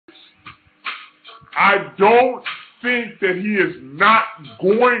I don't think that he is not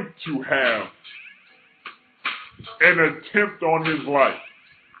going to have an attempt on his life.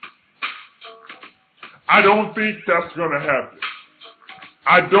 I don't think that's going to happen.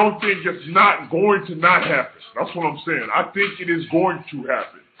 I don't think it's not going to not happen. That's what I'm saying. I think it is going to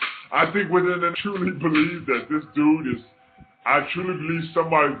happen. I think within I truly believe that this dude is, I truly believe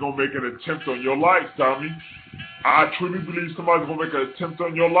somebody's going to make an attempt on your life, Tommy. I truly believe somebody's going to make an attempt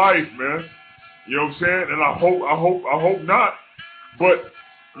on your life, man. You know what I'm saying? And I hope not. But,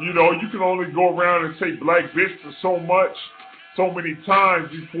 you know, you can only go around and say black bitch for so many times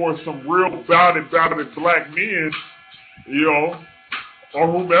before some real bouted black men, you know, or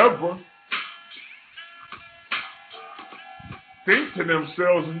whomever, think to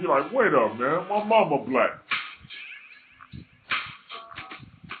themselves and be like, wait up, man, my mama black.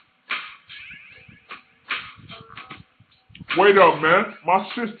 Wait up, man, my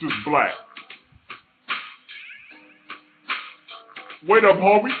sister's black. Wait up,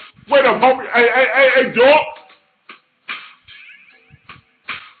 homie. Wait up, homie. Hey, dog.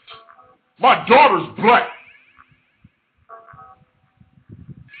 My daughter's black.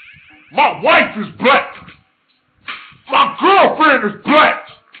 My wife is black. My girlfriend is black.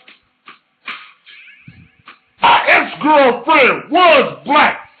 My ex-girlfriend was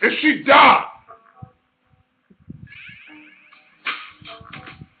black, and she died.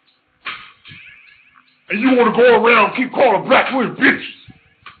 And you want to go around and keep calling black women bitches.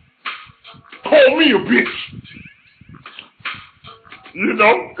 Call me a bitch. You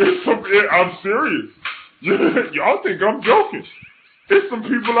know, I'm serious. Y'all think I'm joking. There's some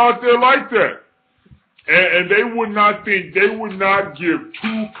people out there like that. And they would not give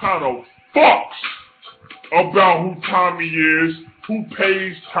two kind of fucks about who Tommy is, who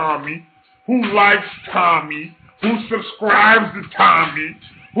pays Tommy, who likes Tommy, who subscribes to Tommy,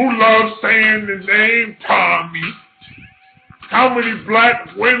 who loves saying the name Tommy. How many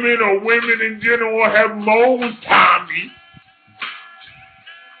black women or women in general have moaned Tommy?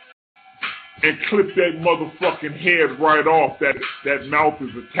 And clip that motherfucking head right off that mouth is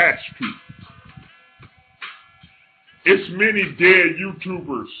attached to. It's many dead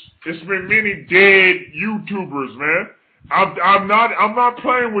YouTubers. It's been many dead YouTubers, man. I'm not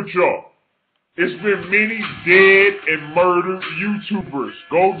playing with y'all. It's been many dead and murdered YouTubers.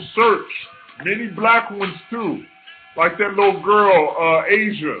 Go search. Many black ones too. Like that little girl,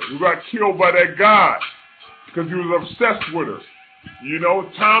 Asia, who got killed by that guy because he was obsessed with her. You know,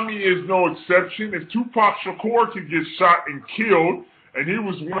 Tommy is no exception. If Tupac Shakur could get shot and killed, and he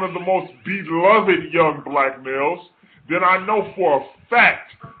was one of the most beloved young black males, then I know for a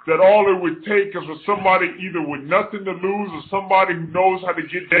fact that all it would take is for somebody either with nothing to lose or somebody who knows how to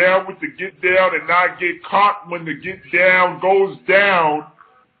get down with the get down and not get caught when the get down goes down